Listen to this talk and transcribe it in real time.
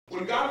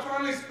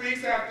finally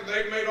speaks after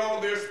they've made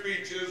all their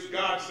speeches.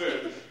 God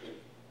says,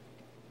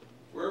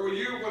 where were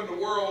you when the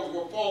worlds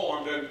were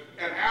formed?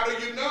 And how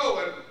do you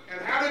know?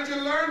 And how did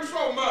you learn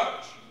so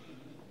much?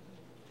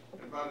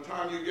 And by the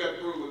time you get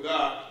through with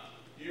that,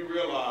 you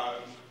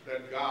realize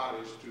that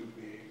God is too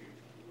big.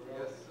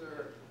 Yes,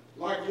 sir.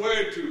 Like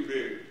way too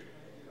big.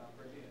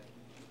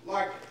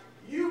 Like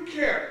you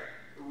can't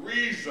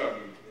reason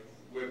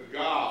with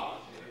God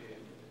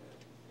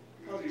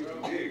because he's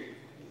too big.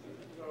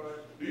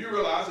 Do you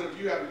realize that if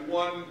you had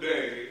one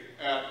day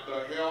at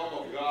the helm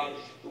of God's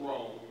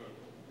throne,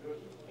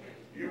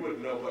 you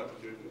wouldn't know what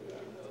to do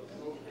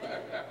with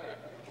that?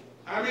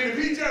 I mean, if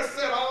he just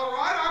said, all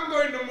right, I'm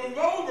going to move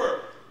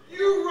over,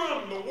 you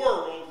run the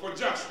world for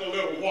just a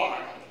little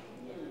while.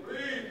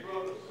 Please,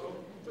 brother.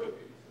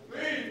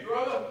 Please,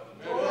 brother.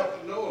 You'd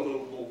have to know a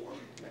little more.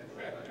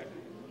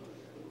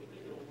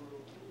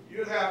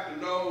 You'd have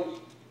to know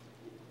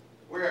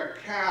where a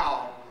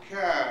cow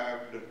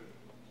calved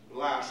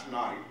last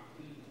night.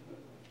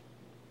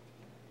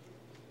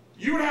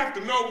 You would have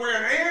to know where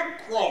an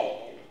ant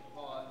crawled.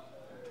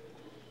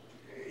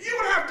 You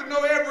would have to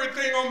know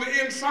everything on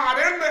the inside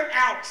and the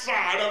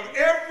outside of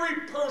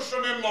every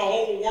person in the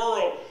whole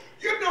world.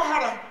 You'd know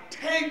how to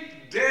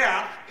take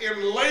death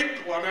in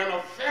Lakeland and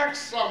affect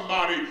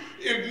somebody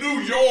in New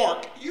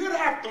York. You'd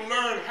have to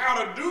learn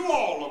how to do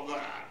all of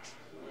that.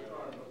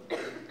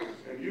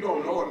 And you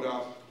don't know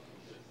enough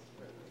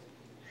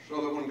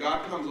so that when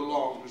God comes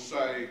along to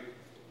say,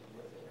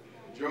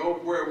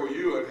 Job, where were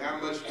you and how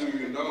much do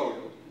you know?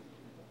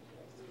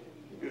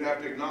 You'd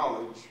have to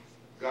acknowledge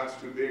God's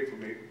too big for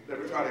me.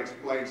 Let me try to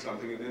explain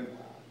something and then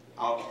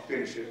I'll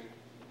finish it.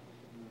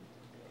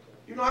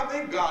 You know, I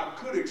think God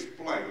could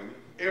explain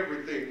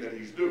everything that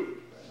he's doing.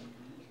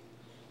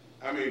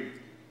 I mean,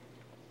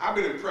 I've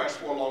been impressed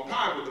for a long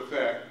time with the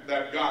fact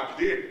that God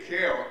did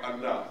care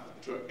enough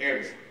to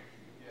answer.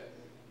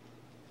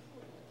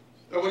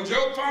 That when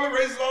Job finally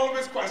raises all of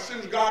his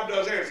questions, God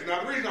does answer.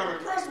 Now, the reason I'm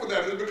impressed with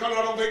that is because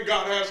I don't think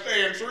God has to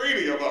answer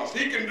any of us.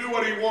 He can do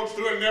what he wants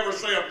to and never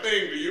say a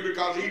thing to you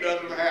because he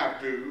doesn't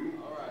have to.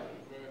 All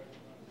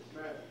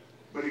right.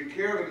 But he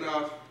cared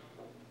enough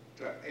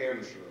to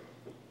answer.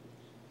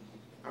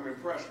 I'm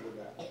impressed with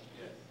that.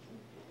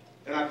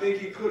 And I think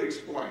he could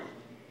explain.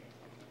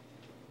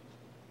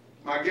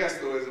 My guess,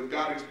 though, is if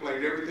God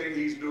explained everything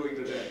he's doing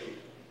today,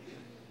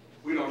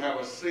 we don't have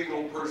a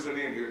single person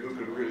in here who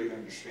could really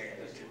understand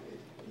it.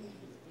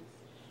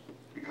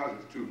 Because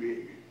it's too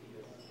big.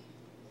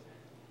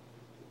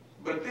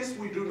 But this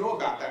we do know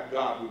about that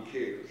God who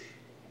cares.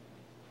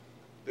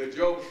 That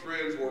Job's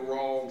friends were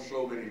wrong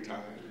so many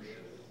times.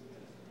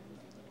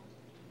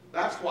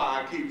 That's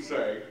why I keep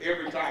saying,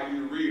 every time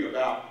you read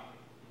about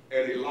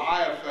an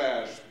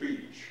Eliphaz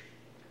speech,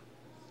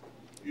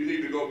 you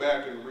need to go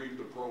back and read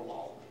the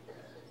prologue.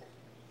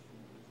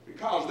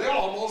 Because they'll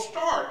almost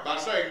start by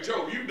saying,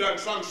 Job, you've done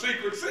some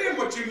secret sin.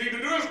 What you need to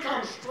do is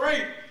come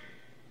straight.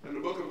 And the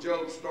book of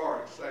Job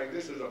starts saying,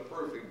 this is a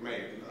perfect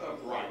man, an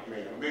upright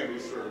man, a man who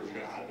serves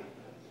God.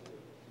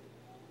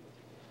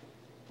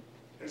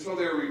 And so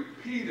they're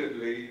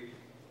repeatedly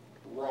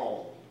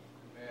wrong.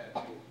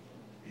 Man.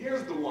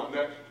 Here's the one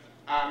that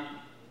I'm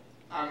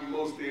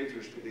most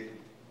interested in.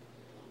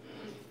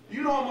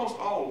 You know, almost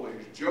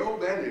always,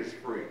 Job and his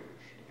friends,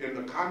 in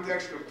the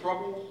context of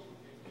trouble,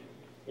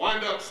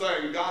 wind up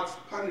saying God's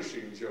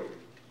punishing Job.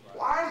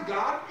 Why is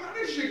God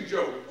punishing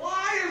Job?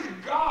 Why is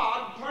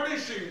God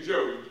punishing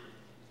Job?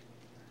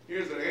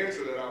 Here's an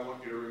answer that I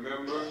want you to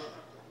remember.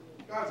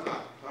 God's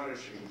not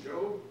punishing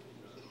Job.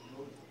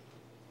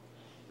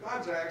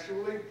 God's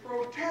actually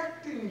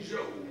protecting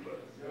Job.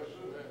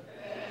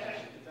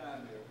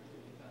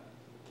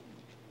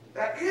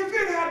 That if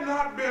it had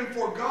not been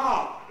for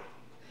God,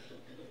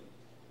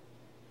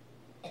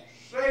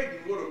 Satan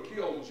would have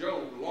killed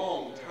Job a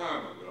long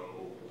time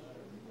ago.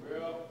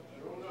 Well,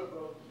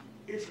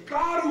 it's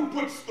God who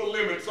puts the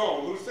limits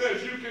on, who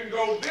says you can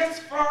go this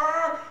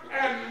far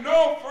and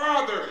no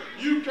further.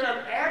 You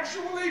can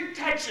actually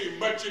touch him,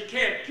 but you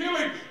can't kill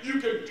him. You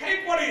can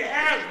take what he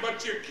has,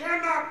 but you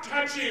cannot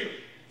touch him.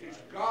 It's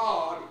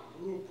God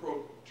who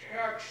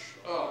protects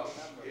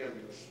us in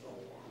the storm.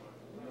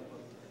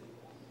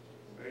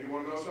 Now, you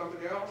want to know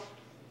something else?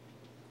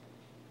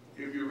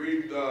 If you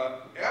read the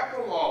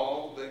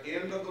epilogue, the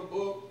end of the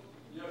book,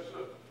 yes,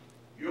 sir.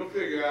 You'll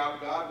figure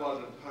out God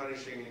wasn't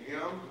punishing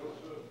him.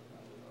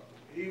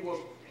 He was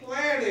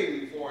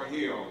planning for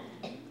him.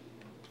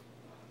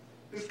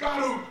 This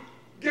God who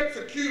gets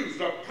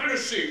accused of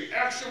punishing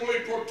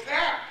actually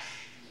protects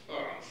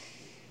us.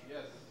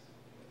 Yes.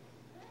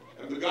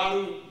 And the God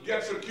who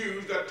gets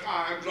accused at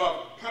times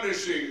of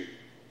punishing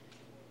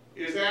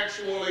is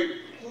actually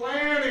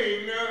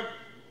planning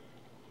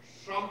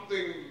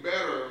something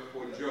better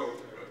for Job.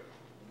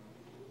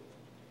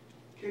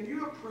 Can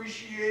you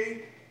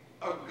appreciate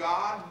a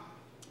God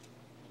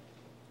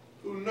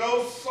who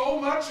knows so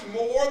much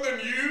more than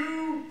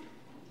you,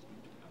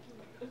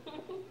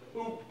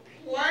 who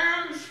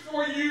plans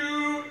for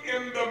you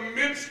in the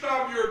midst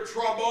of your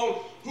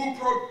trouble, who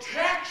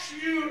protects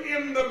you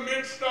in the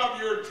midst of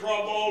your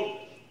trouble,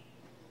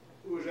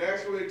 who is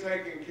actually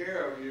taking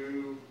care of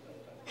you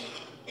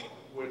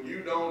when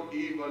you don't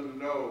even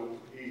know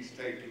he's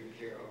taking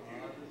care of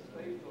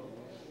you.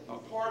 A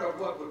part of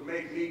what would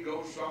make me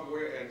go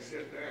somewhere and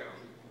sit down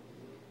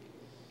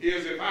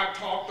is if I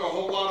talked a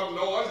whole lot of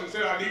noise and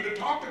said, I need to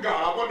talk to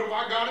God. I wonder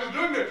why God is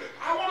doing this.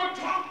 I want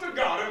to talk to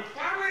God. And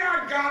finally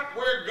I got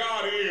where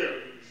God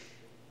is.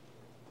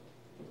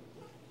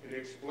 It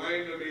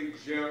explained to me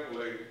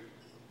gently,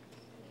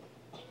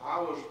 I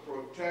was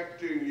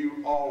protecting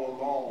you all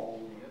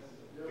along.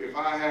 If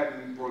I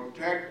hadn't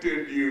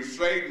protected you,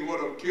 Satan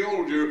would have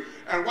killed you.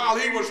 And while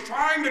he was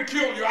trying to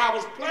kill you, I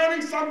was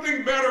planning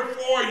something better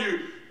for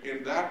you.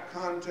 In that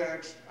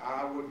context,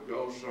 I would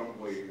go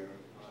somewhere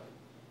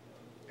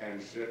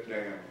and sit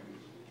down.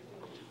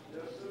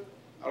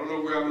 I don't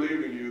know where I'm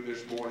leaving you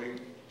this morning.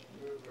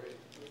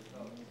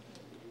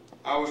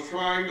 I was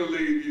trying to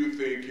leave you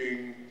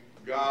thinking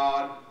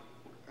God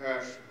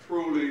has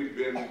truly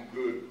been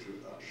good to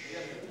us.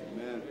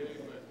 Amen.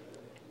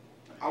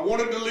 I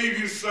wanted to leave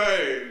you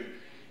saying,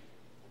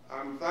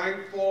 I'm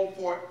thankful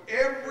for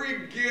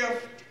every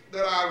gift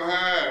that I've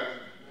had.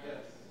 Yes.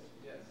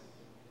 Yes.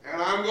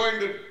 And I'm going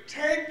to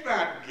take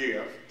that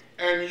gift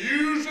and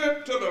use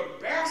it to the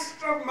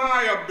best of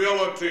my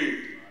ability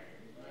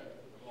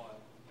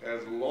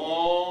as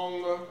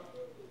long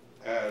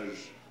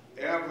as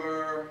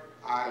ever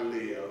I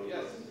live.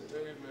 Yes.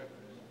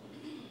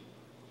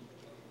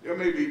 There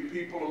may be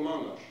people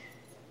among us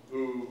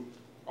who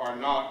are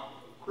not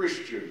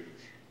Christians.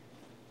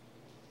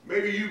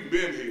 Maybe you've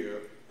been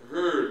here,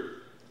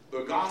 heard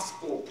the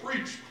gospel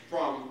preached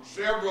from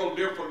several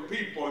different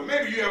people, and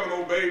maybe you haven't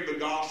obeyed the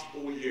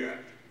gospel yet.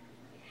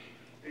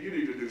 And you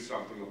need to do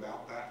something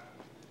about that.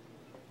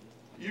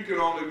 You can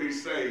only be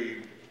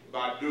saved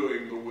by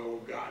doing the will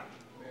of God.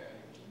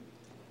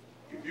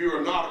 If you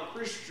are not a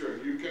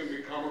Christian, you can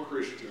become a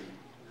Christian.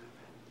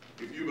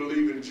 If you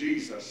believe in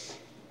Jesus,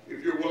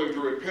 if you're willing to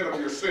repent of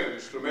your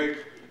sins, to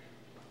make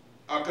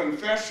a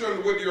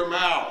confession with your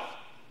mouth,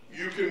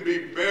 you can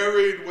be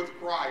buried with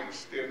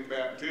Christ in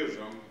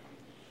baptism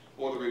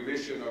for the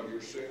remission of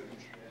your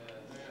sins.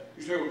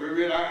 You say, well,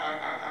 Vivian,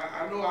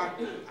 I know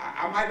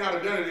I might not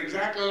have done it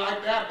exactly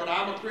like that, but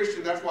I'm a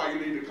Christian. That's why you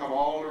need to come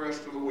all the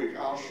rest of the week.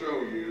 I'll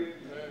show you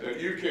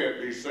that you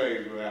can't be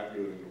saved without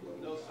doing the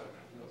will. No, sir.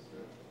 No,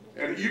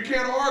 sir. And you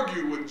can't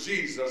argue with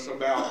Jesus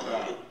about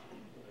that.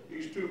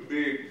 He's too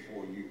big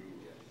for you.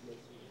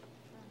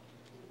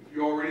 If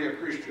you're already a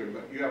Christian,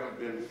 but you haven't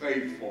been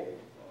faithful,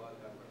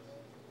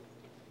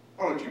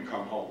 why don't you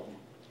come home?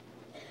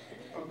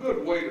 A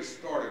good way to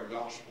start a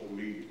gospel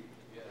meeting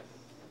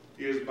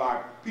is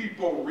by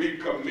people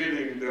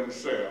recommitting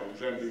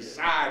themselves and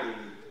deciding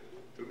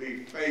to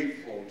be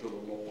faithful to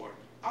the Lord.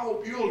 I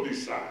hope you'll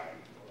decide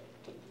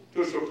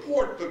to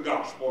support the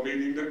gospel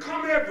meeting, to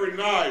come every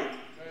night.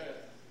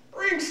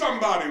 Bring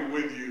somebody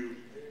with you,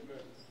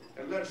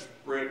 and let's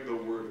spread the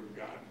word of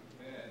God.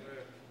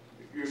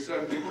 If you're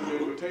subject to the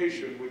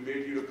invitation, we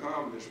bid you to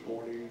come this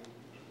morning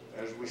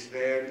as we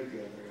stand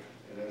together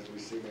and as we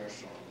sing our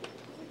song.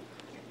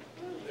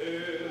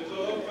 There's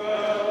a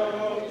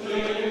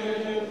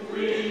fountain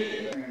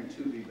free. And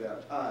to be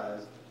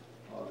baptized,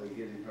 they're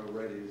getting her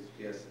ready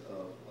as guest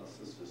of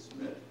Sister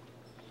Smith.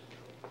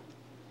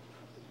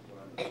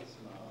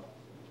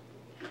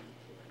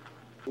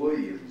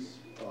 Williams,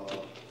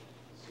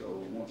 so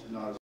want to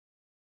know.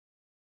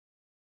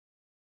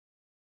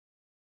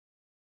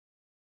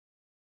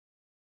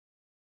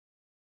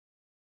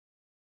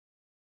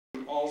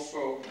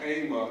 Also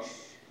aim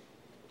us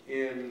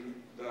in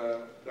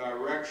the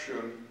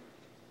direction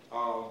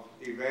of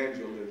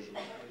evangelism.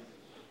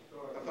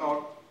 I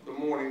thought the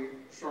morning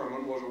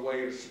sermon was a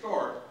way to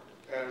start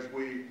as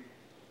we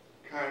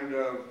kind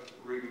of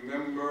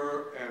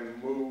remember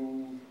and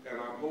move, and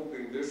I'm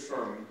hoping this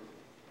sermon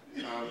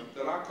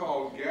that I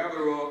call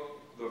Gather Up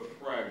the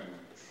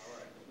Fragments.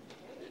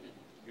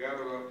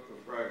 Gather Up the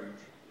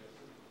Fragments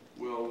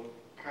will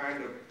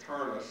kind of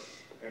turn us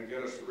and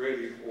get us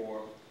ready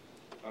for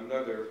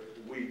another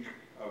week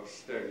of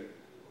study.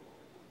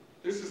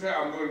 This is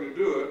how I'm going to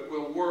do it.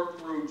 We'll work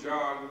through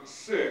John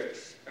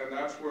 6, and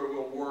that's where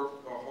we'll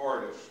work the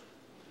hardest.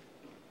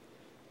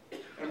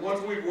 And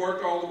once we've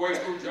worked all the way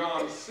through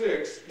John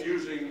 6,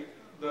 using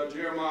the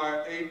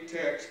Jeremiah 8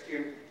 text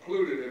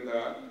included in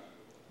that,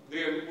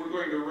 then we're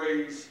going to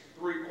raise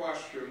 3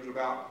 questions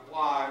about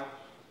why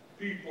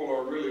people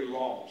are really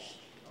lost.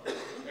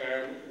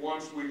 And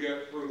once we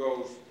get through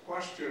those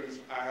questions,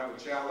 I have a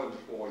challenge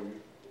for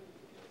you,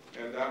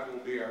 and that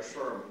will be our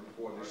sermon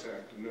for this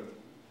afternoon.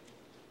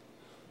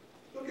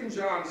 Look in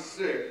John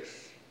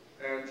 6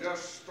 and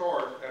just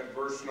start at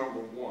verse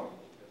number 1.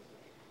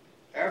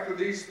 After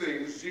these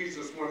things,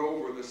 Jesus went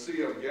over the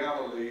Sea of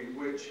Galilee,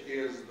 which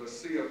is the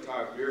Sea of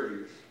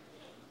Tiberias.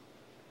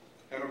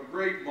 And a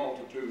great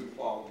multitude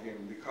followed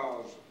him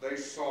because they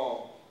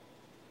saw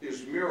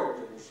his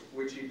miracles,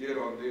 which he did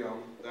on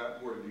them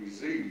that were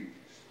diseased.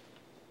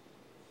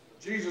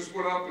 Jesus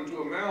went up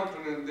into a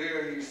mountain, and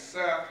there he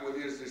sat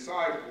with his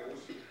disciples.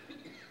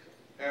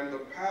 And the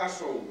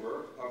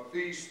Passover, a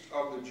feast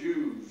of the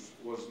Jews,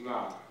 was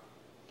nigh.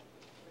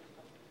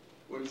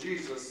 when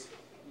Jesus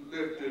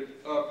lifted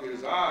up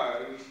his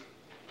eyes,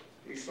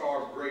 he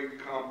saw a great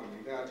company.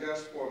 Now,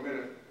 just for a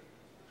minute,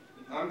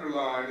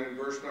 underline in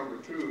verse number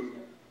 2,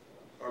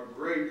 a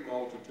great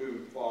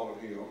multitude followed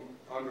him.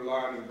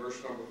 Underline in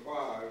verse number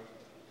 5,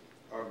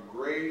 a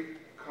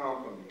great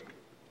company.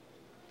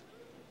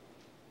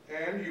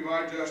 And you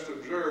might just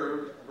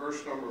observe,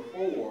 verse number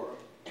 4,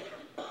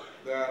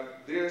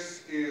 that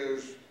this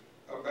is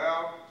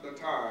about the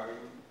time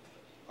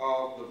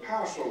of the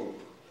Passover,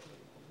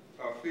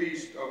 a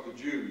feast of the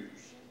Jews.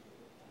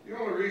 The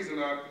only reason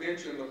I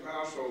mention the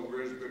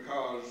Passover is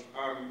because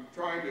I'm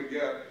trying to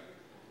get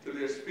to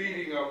this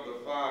feeding of the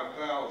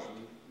 5,000,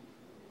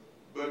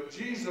 but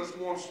Jesus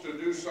wants to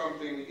do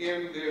something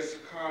in this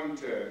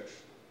context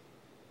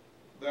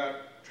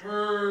that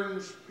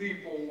turns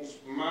people's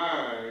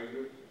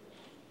mind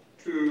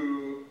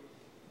to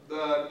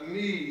the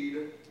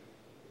need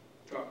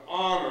to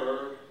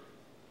honor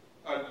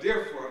a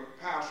different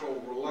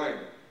Passover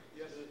lamb.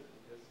 Yes.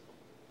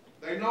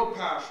 They know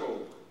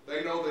Passover.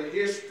 They know the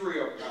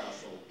history of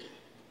Passover.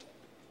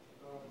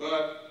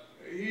 But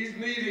he's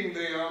needing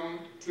them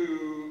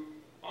to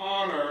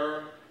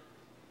honor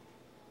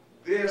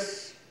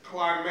this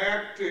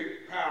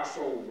climactic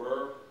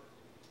Passover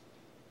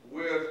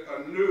with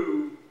a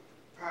new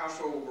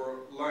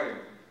Passover lamb.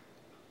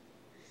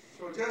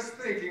 So just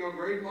thinking, a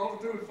great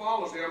multitude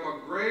follows him, a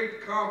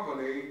great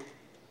company,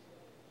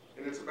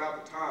 and it's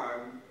about the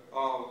time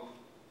of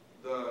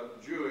the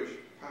Jewish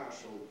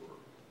Passover.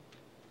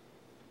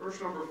 Verse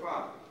number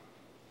 5.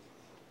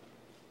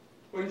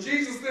 When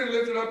Jesus then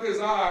lifted up his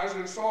eyes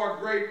and saw a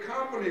great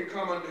company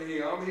come unto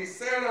him, he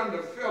said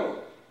unto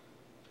Philip,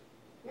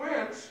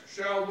 Whence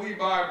shall we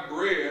buy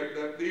bread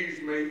that these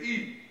may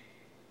eat?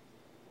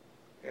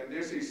 And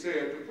this he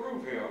said to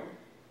prove him,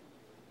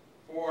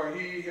 for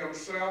he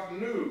himself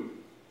knew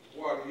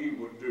what he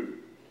would do.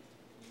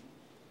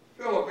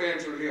 Philip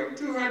answered him,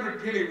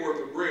 200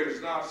 pennyworth of bread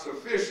is not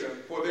sufficient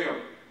for them,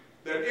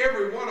 that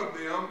every one of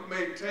them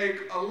may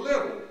take a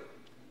little.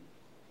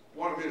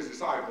 One of his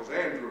disciples,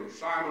 Andrew,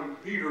 Simon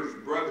Peter's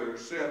brother,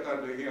 said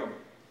unto him,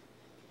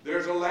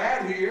 There's a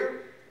lad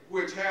here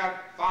which hath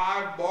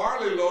 5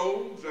 barley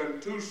loaves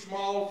and 2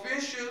 small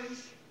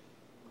fishes.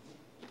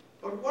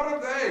 But what are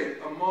they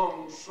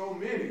among so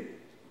many?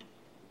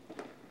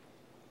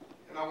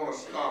 And I want to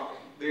stop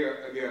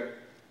there again,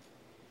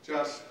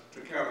 just to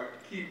kind of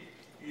keep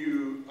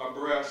you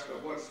abreast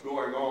of what's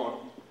going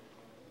on.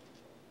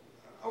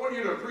 I want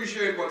you to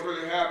appreciate what's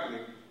really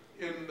happening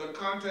in the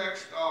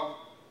context of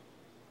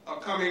a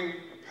coming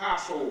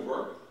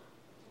Passover.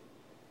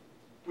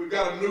 We've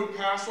got a new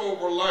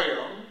Passover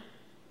lamb,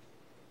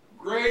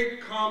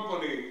 great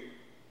company,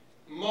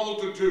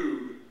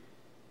 multitude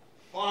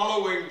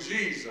following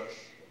Jesus.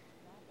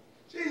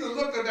 Jesus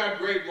looked at that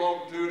great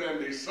multitude and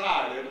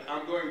decided,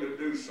 I'm going to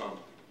do something.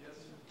 Yes.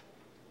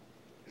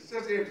 It's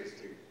just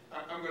interesting.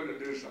 I'm going to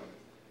do something.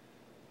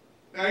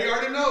 Now, he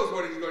already knows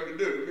what he's going to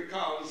do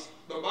because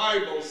the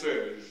Bible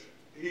says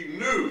he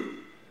knew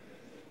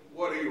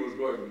what he was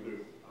going to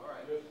do. All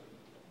right.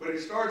 But he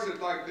starts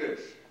it like this.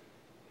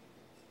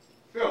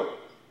 Philip,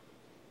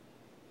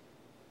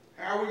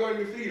 how are we going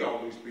to feed all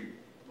these people?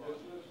 Yes.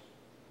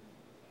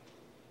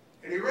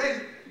 And he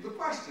raised the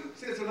question.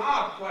 It's an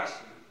odd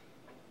question.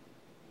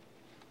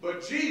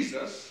 But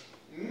Jesus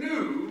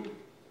knew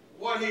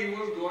what he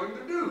was going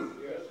to do.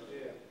 Yes.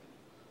 Yeah.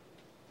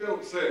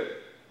 Philip said,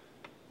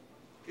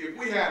 if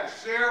we had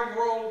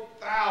several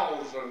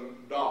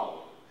 $1,000,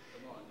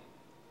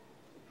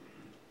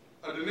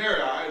 a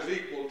denarii is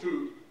equal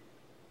to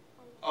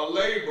a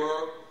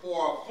labor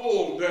for a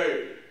full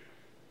day.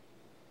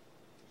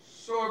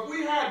 So if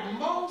we had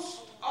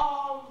most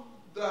of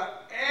the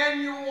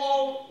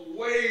annual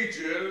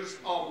wages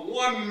of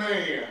one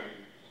man,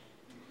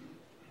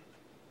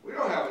 we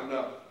don't have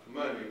enough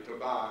money to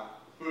buy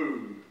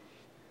food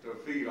to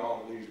feed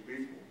all these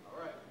people. All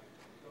right.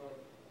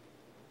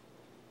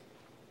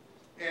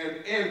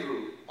 And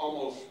Andrew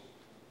almost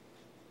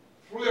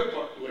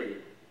flippantly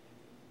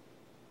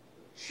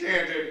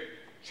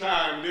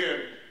chimed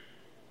in,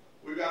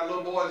 we got a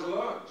little boy's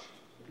lunch,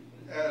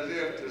 as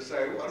if to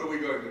say, what are we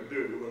going to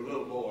do with a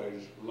little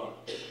boy's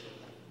lunch?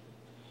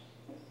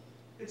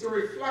 It's a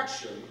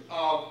reflection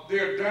of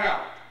their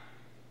doubt.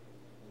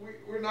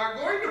 We're not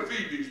going to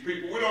feed these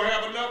people. We don't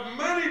have enough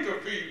money to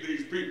feed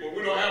these people.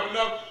 We don't have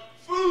enough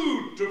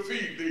food to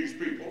feed these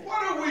people.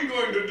 What are we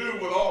going to do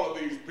with all of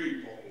these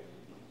people?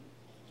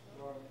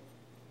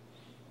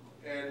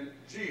 And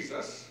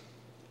Jesus,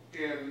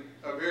 in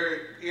a very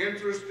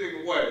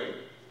interesting way,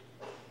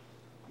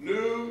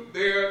 knew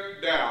their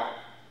doubt,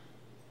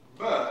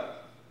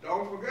 but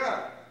don't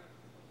forget,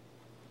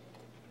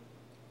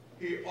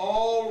 he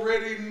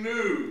already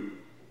knew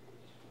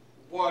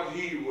what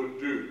he would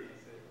do.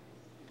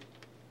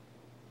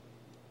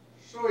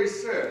 So he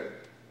said,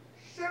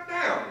 sit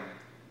down.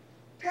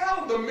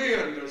 Tell the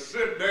men to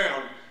sit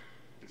down.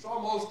 It's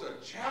almost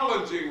a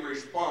challenging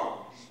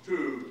response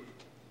to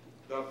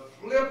the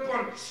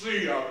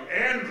flippancy of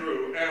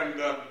Andrew and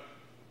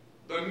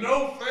the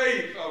no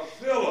faith of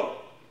Philip.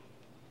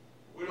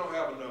 We don't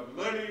have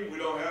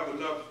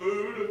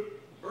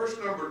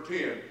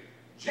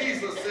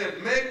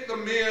said, make the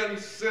men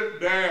sit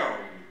down.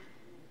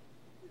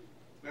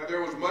 Now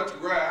there was much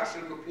grass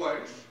in the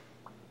place.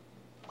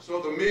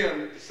 So the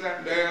men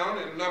sat down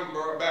in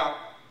number about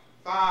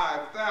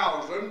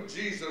 5,000.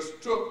 Jesus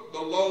took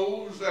the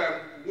loaves,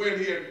 and when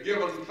he had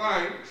given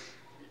thanks,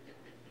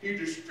 he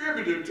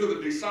distributed to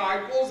the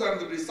disciples, and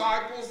the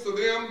disciples to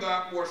them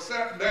that were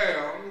set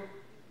down,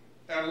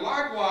 and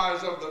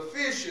likewise of the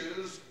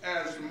fishes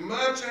as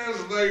much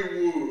as they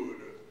would.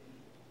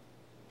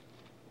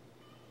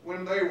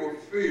 When they were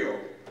filled,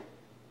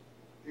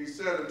 he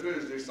said unto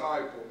his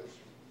disciples,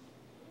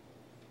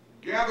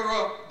 gather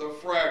up the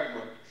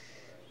fragments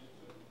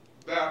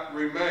that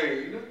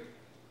remain,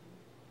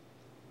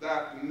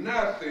 that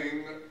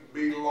nothing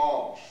be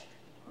lost.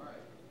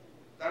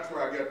 That's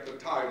where I get the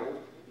title.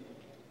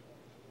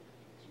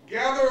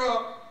 Gather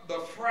up the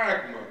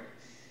fragments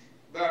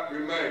that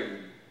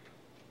remain,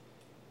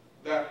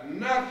 that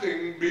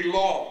nothing be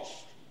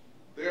lost.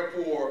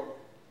 Therefore,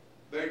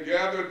 they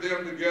gathered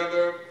them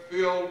together,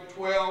 filled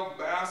 12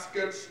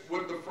 baskets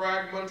with the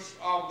fragments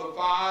of the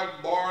 5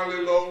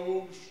 barley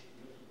loaves,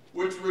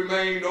 which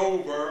remained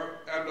over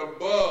and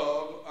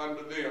above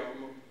unto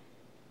them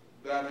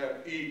that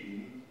had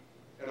eaten.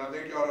 And I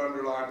think you ought to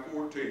underline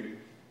 14.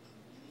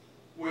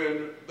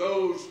 When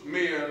those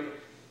men,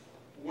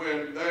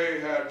 when they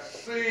had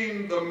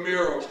seen the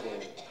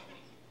miracle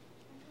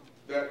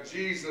that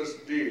Jesus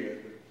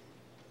did,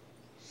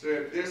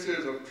 said, this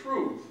is of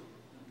truth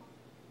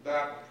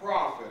that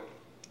prophet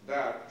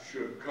that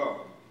should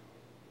come.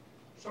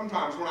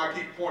 Sometimes when I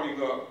keep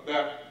pointing up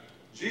that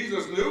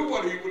Jesus knew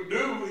what he would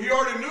do, he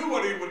already knew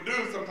what he would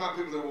do. Sometimes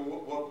people say,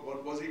 well,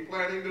 what was he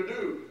planning to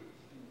do?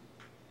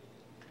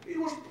 He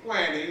was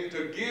planning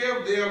to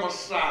give them a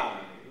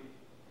sign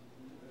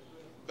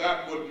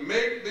that would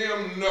make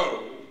them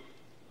know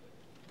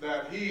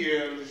that he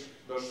is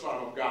the Son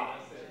of God.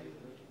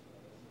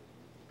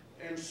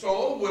 And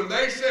so when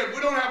they said,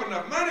 we don't have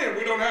enough money and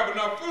we don't have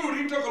enough food,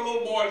 he took a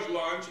little boy's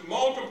lunch,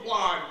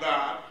 multiplied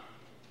that,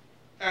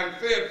 and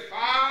fed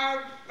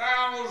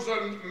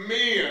 5,000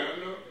 men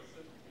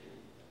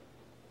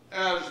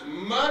as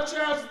much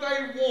as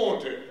they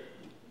wanted.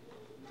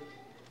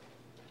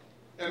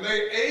 And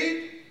they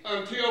ate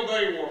until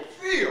they were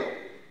filled.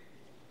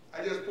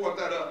 I just point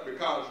that up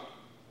because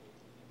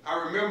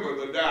I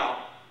remember the doubt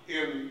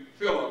in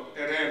Philip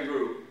and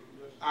Andrew.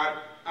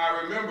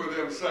 I remember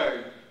them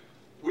saying,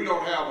 we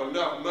don't have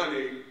enough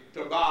money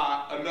to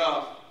buy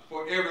enough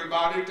for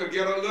everybody to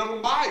get a little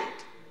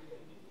bite.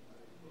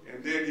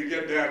 And then you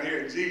get down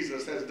here and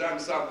Jesus has done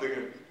something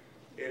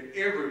and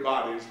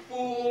everybody's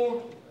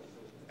full.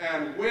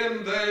 And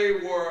when they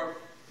were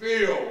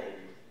filled,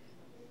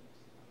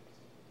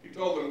 he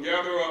told them,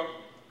 gather up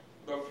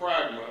the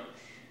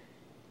fragments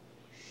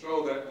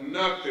so that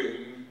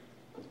nothing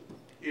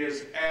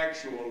is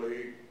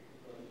actually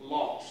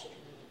lost.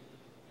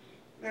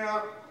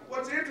 Now,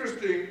 what's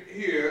interesting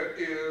here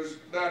is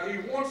that he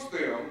wants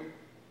them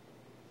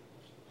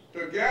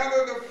to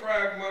gather the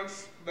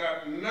fragments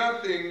that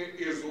nothing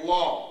is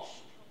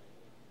lost.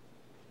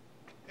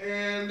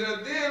 And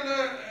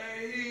then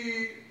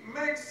he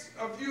makes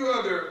a few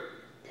other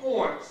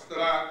points that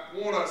I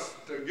want us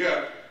to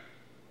get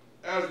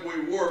as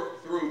we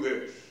work through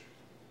this.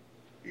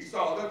 He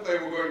saw that they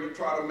were going to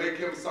try to make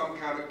him some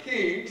kind of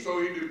king,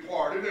 so he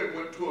departed and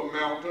went to a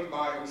mountain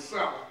by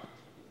himself.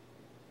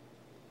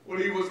 When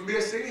he was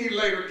missing, he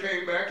later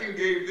came back and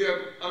gave them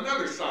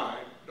another sign.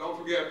 Don't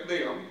forget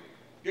them.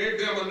 Gave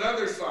them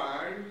another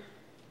sign.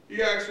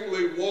 He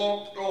actually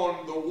walked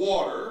on the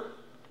water,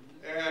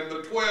 and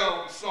the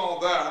 12 saw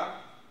that.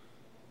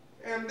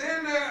 And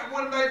then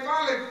when they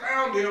finally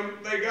found him,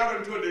 they got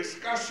into a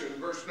discussion,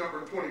 verse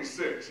number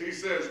 26. He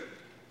says,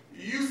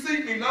 you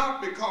seek me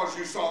not because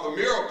you saw the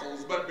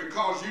miracles, but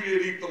because you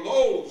did eat the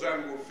loaves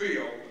and were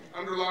filled.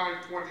 Underline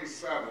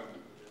 27.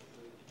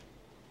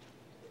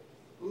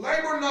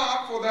 Labor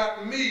not for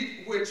that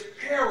meat which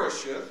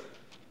perisheth,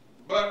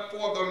 but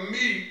for the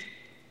meat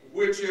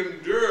which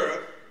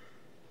endureth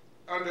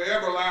unto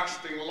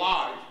everlasting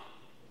life,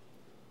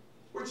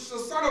 which the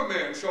Son of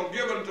Man shall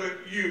give unto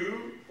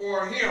you,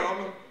 for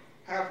him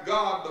hath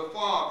God the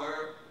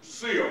Father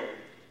sealed.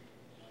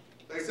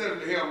 They said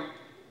unto him,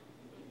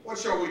 what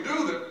shall we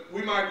do that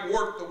we might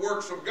work the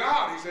works of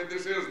God? He said,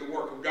 this is the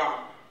work of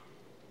God,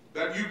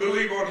 that you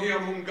believe on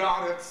him whom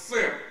God hath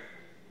sent.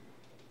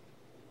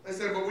 They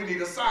said, but we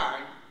need a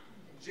sign.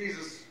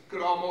 Jesus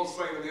could almost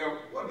say to them,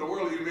 what in the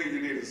world do you mean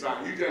you need a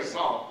sign? You just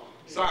saw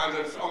signs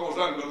that's almost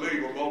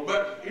unbelievable.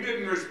 But he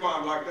didn't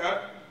respond like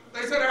that.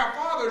 They said, our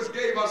fathers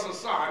gave us a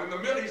sign. In the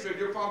middle, he said,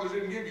 your fathers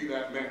didn't give you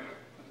that manna.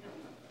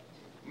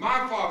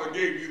 My Father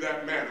gave you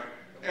that manna.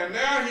 And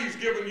now he's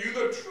given you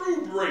the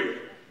true bread.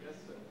 Yes,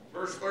 sir.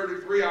 Verse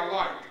 33, I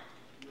like.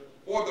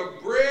 For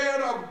the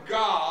bread of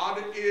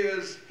God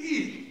is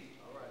he.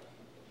 All right.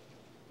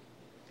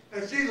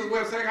 That's Jesus' way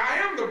of saying, I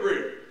am the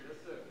bread. Yes,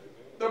 sir.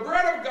 The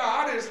bread of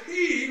God is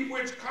he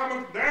which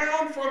cometh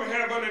down from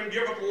heaven and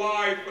giveth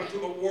life unto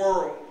the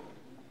world.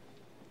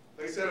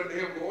 They said unto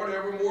him, Lord,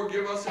 evermore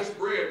give us this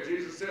bread.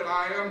 Jesus said,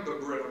 I am the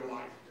bread of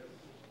life.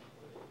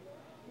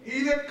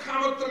 He that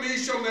cometh to me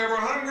shall never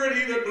hunger, and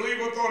he that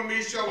believeth on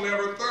me shall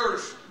never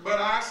thirst. But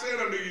I said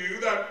unto you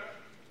that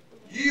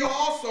ye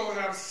also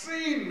have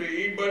seen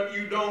me, but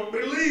you don't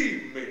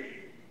believe me.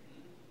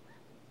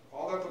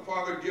 All that the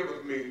Father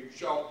giveth me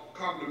shall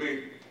come to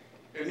me,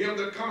 and him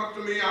that cometh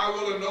to me I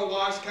will in no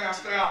wise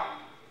cast out.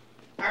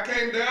 I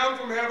came down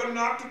from heaven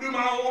not to do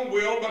my own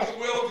will, but the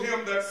will of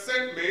him that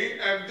sent me,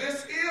 and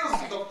this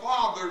is the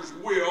Father's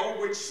will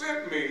which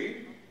sent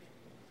me,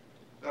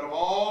 that of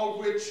all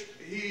which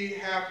he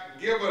hath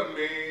given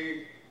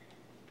me,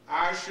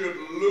 I should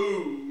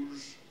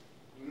lose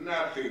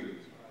nothing,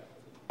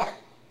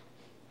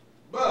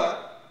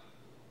 but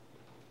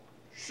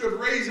should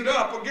raise it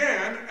up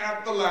again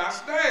at the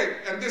last day.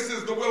 And this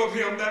is the will of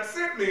him that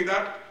sent me,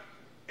 that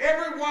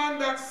everyone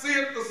that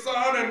seeth the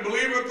Son and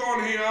believeth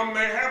on him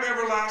may have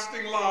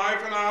everlasting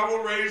life, and I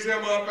will raise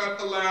him up at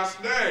the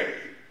last day.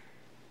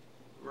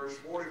 Verse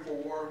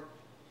 44,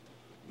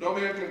 no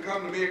man can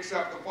come to me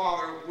except the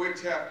Father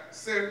which hath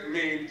sent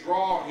me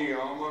draw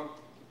him,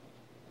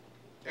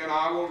 and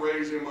I will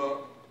raise him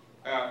up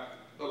at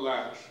the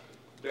last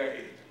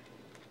day.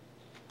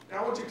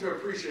 Now I want you to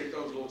appreciate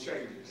those little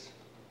changes.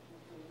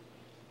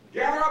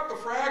 Gather up the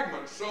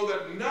fragments so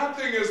that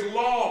nothing is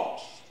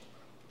lost.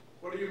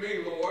 What do you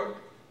mean, Lord?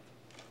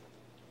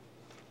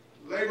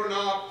 Labor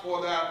not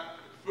for that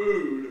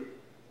food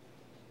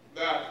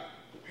that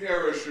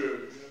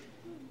perishes.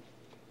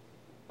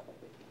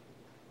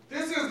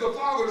 This is the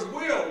Father's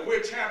will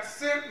which hath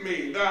sent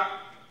me, that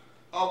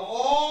of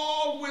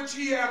all which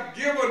he hath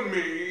given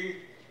me,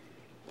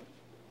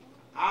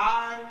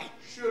 I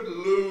should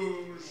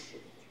lose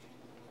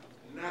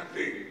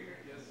nothing.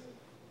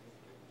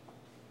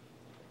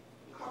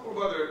 A couple of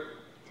other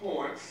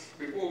points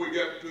before we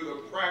get to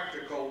the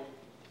practical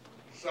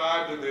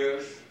side to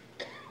this.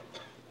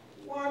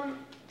 One,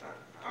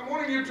 I'm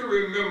wanting you to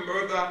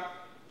remember that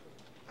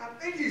I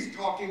think he's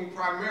talking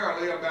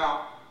primarily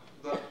about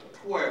the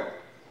 12.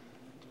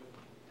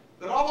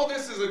 That although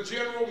this is a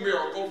general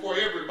miracle for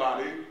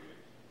everybody,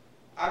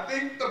 I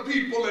think the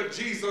people that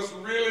Jesus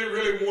really,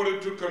 really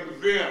wanted to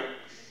convince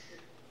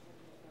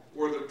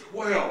were the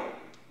 12.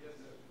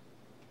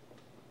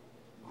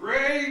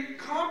 Great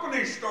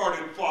company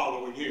started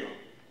following him.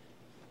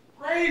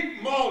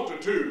 Great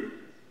multitude.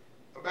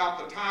 About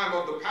the time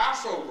of the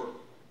Passover,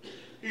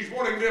 he's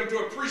wanting them to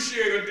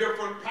appreciate a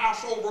different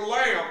Passover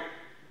lamb.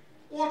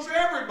 Wants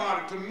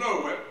everybody to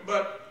know it,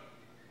 but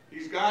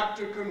he's got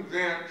to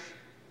convince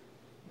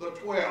the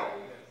 12.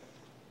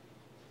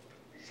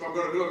 So I'm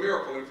going to do a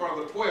miracle in front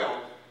of the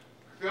 12.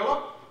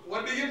 Philip,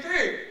 what do you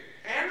think?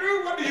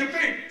 Andrew, what do you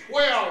think?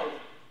 12.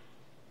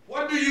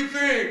 What do you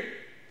think?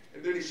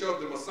 And then he showed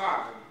them a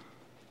sign.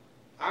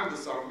 I'm the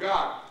Son of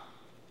God.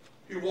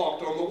 He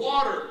walked on the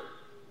water.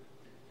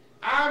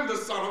 I'm the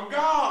Son of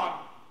God.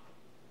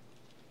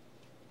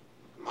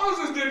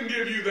 Moses didn't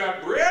give you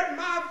that bread.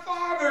 My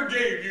Father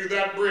gave you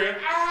that bread.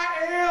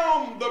 I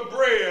am the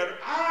bread.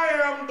 I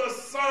am the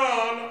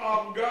Son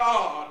of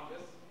God.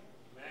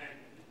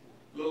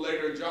 A little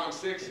later in John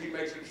 6, he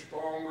makes it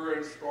stronger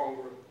and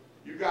stronger.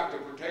 You've got to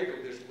partake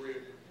of this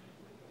bread.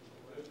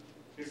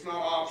 It's not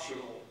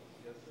optional.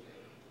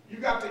 You've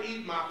got to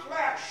eat my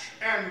flesh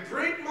and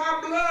drink my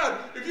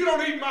blood. If you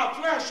don't eat my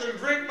flesh and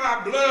drink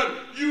my blood,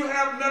 you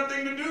have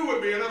nothing to do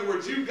with me. In other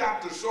words, you've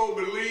got to so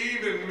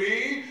believe in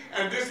me,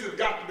 and this has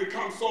got to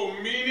become so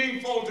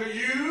meaningful to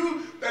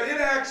you that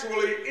it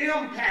actually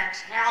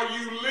impacts how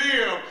you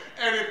live.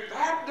 And if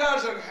that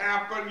doesn't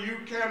happen, you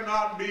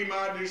cannot be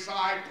my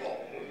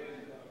disciple.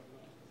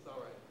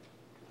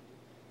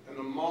 And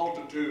the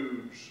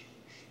multitudes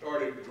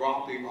started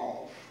dropping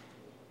off.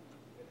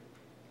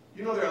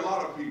 You know, there are a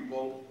lot of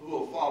people who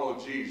will follow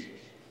Jesus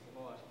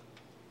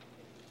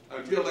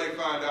until they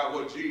find out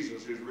what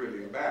Jesus is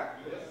really about.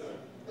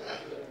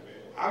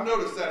 I've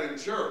noticed that in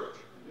church.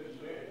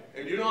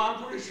 And you know,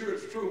 I'm pretty sure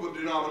it's true with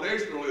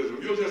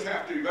denominationalism. You'll just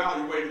have to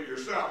evaluate it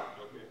yourself.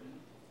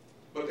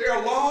 But there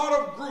are a lot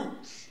of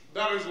groups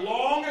that as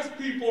long as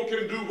people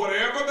can do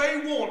whatever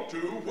they want to,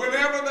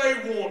 whenever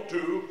they want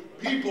to,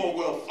 people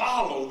will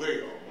follow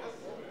them.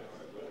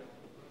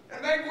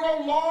 And they grow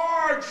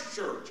large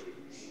churches.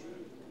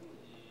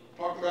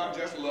 Talk about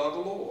just love the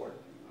Lord.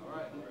 All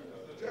right.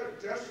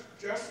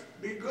 Just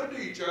be good to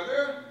each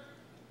other.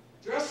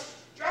 Just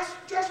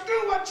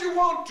do what you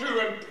want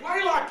to and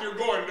play like you're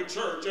going to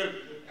church.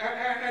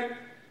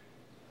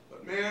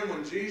 But man,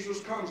 when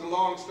Jesus comes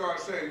along and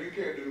starts saying, you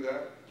can't do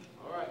that.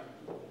 All right.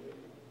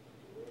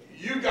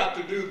 You got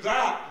to do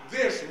that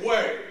this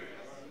way.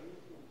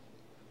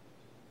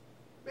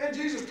 Man,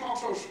 Jesus talked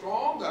so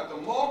strong that the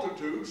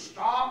multitude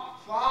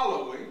stopped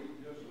following.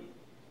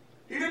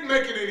 He didn't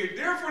make it any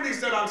different. He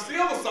said, I'm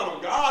still the Son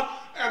of God.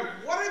 And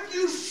what if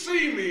you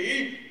see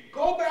me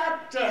go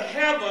back to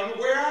heaven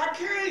where I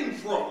came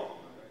from?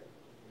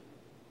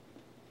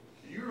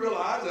 You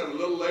realize that a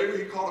little later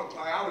he caught a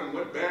cloud and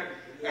went back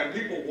and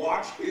people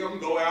watched him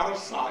go out of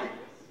sight?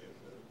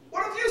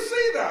 What if you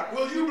see that?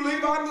 Will you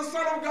believe I'm the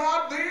Son of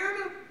God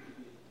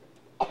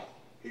then?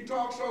 He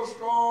talked so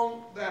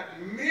strong that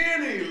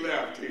many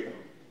left him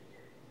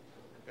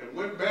and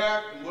went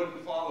back and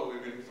wouldn't follow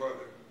him any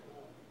further.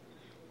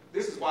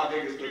 This is why I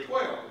think it's the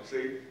 12,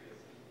 see?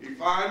 He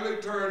finally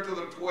turned to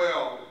the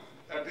 12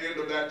 at the end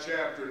of that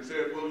chapter and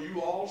said, will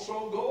you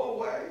also go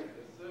away? Yes,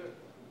 sir.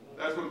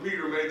 That's when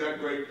Peter made that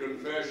great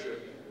confession.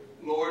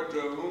 Lord,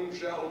 to whom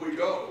shall we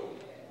go?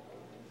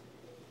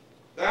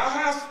 Thou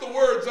hast the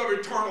words of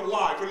eternal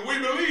life, and we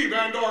believe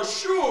and are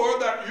sure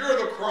that you're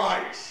the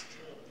Christ,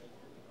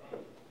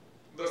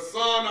 the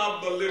Son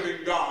of the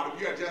living God. If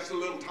you had just a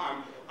little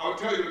time, I would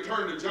tell you to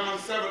turn to John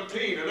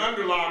 17 and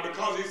underline,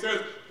 because he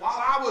says, while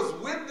I was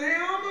with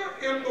them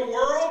in the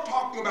world,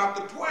 talking about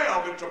the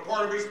 12, it's a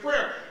part of his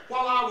prayer.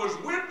 While I was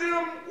with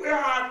them,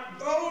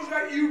 those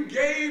that you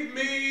gave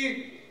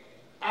me,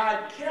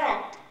 I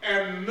kept,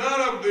 and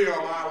none of them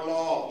I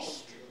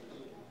lost.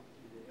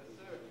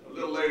 A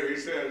little later he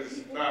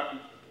says, that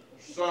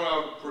son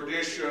of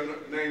perdition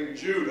named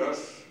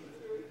Judas,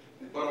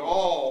 but of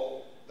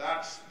all,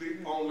 that's the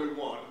only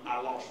one I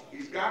lost.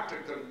 He's got to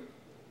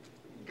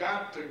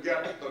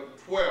get the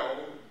 12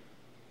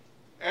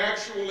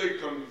 actually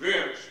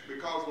convinced,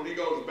 because when he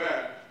goes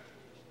back,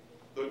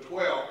 the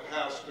 12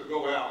 has to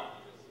go out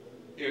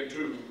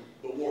into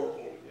the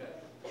world.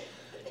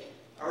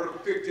 I heard a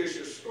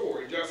fictitious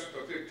story, just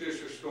a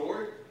fictitious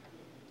story.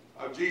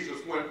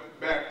 Jesus went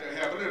back to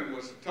heaven and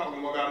was telling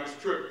them about his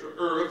trip to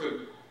earth,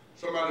 and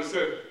somebody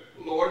said,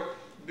 Lord,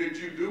 did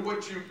you do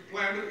what you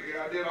planned?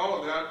 Yeah, I did all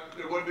of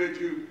that. What did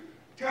you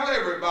tell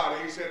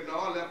everybody? He said, no,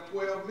 I left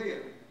 12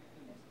 men.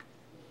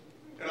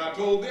 And I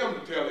told them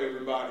to tell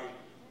everybody.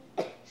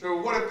 So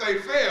what if they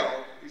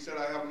fail? He said,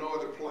 I have no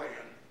other plan.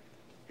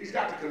 He's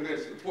got to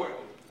convince the 12.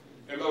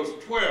 And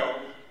those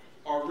 12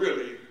 are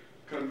really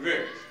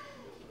convinced.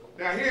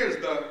 Now here's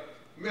the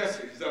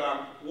message that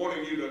I'm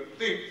wanting you to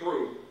think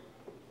through.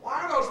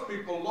 Why are those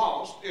people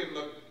lost in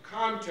the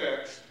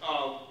context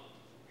of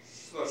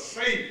the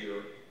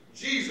Savior,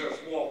 Jesus,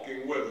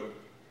 walking with them?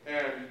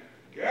 And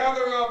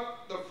gather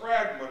up the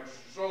fragments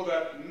so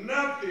that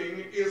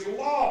nothing is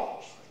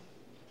lost.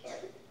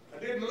 I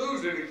didn't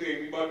lose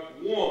anything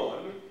but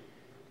one.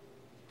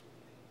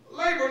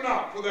 Labor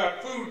not for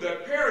that food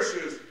that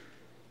perishes.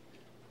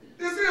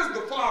 This is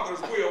the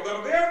Father's will, that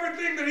of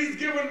everything that he's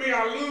given me,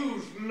 I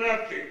lose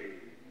nothing.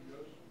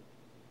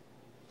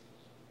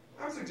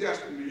 I'm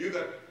suggesting to you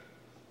that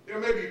there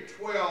may be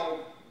 12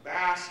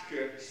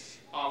 baskets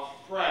of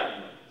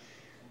fragments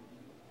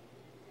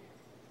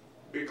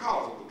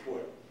because of the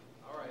 12.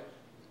 All right.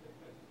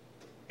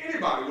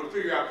 Anybody would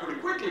figure out pretty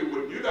quickly,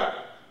 wouldn't you,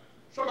 that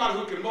somebody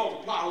who can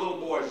multiply a little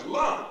boy's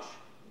lunch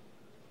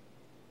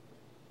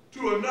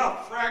to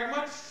enough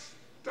fragments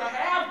to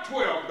have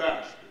 12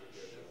 baskets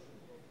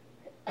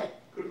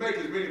could make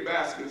as many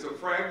baskets of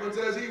fragments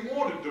as he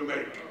wanted to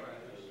make.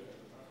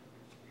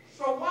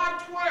 So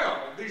why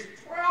 12? These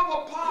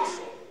 12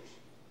 apostles.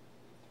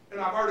 And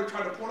I've already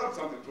tried to point out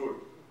something to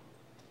them.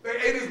 They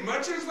ate as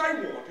much as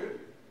they wanted,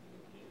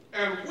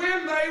 and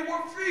when they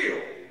were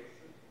filled.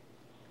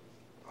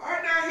 All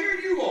right, now here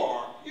you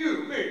are,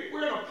 you, me,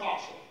 we're an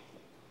apostle.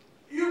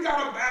 You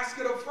got a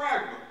basket of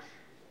fragments.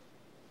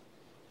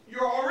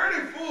 You're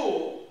already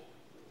full,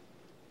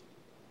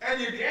 and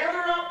you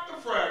gather up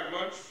the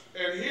fragments,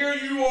 and here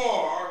you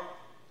are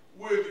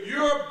with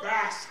your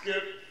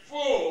basket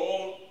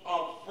full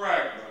of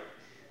fragments.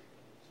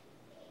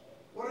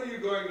 What are you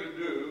going to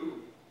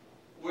do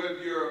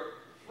with your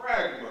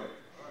fragment?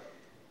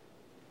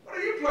 What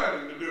are you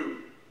planning to do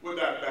with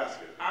that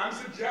basket? I'm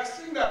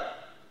suggesting that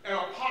an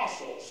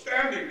apostle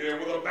standing there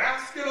with a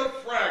basket of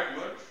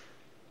fragments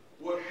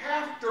would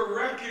have to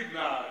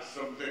recognize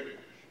some things.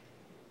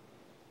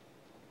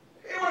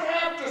 He would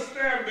have to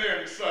stand there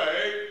and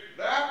say,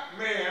 that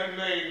man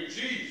named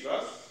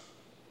Jesus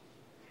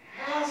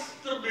has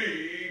to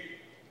be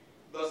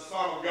the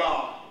Son of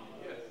God.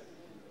 Yes.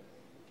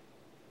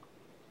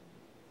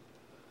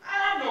 I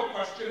have no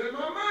question in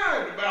my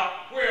mind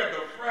about where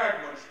the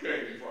fragments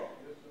came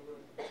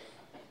from.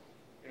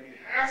 And he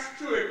has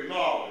to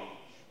acknowledge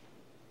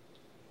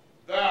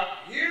that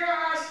here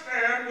I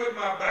stand with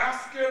my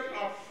basket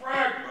of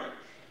fragments,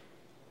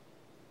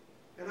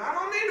 and I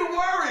don't need to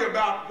worry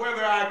about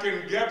whether I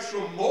can get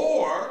some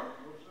more.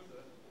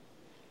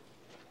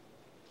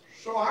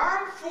 So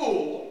I'm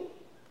full.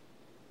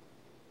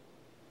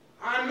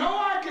 I know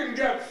I can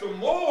get some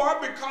more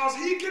because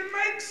he can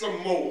make some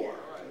more.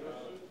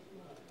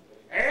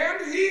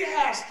 And he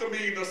has to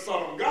be the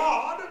Son of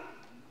God,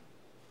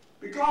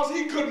 because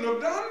he couldn't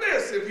have done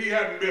this if he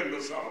hadn't been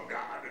the Son of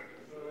God.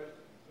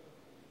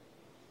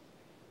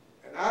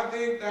 And I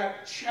think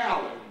that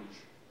challenge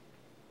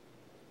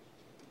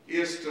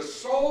is to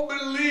so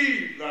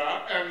believe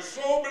that and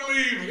so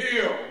believe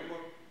him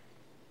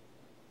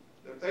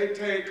that they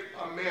take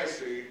a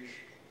message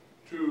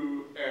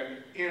to an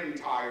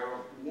entire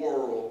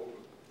world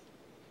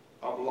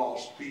of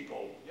lost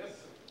people. Yes.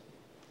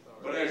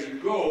 But as you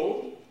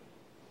go,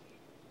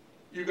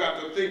 you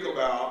got to think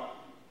about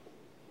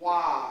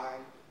why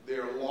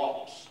they're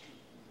lost.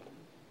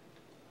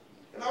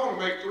 And I want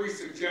to make 3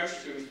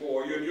 suggestions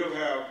for you, and you'll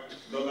have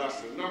the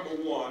lesson. Number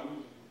 1,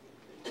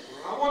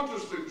 I want to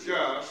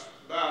suggest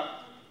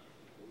that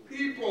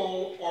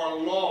people are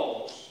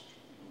lost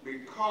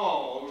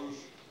because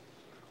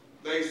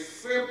they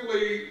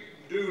simply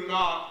do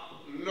not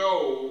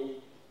know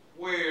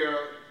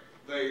where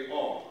they are.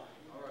 All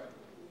right.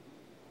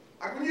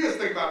 I mean, you just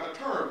think about the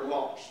term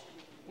lost.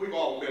 We've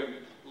all been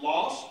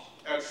lost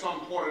at some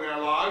point in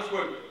our lives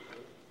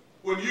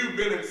when you've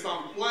been in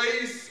some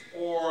place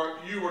or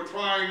you were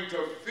trying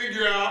to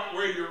figure out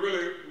where you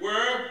really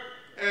were.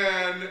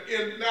 And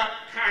in that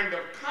kind of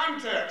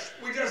context,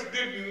 we just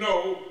didn't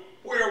know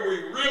where we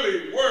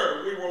really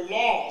were. We were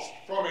lost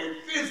from a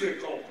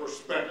physical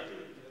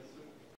perspective.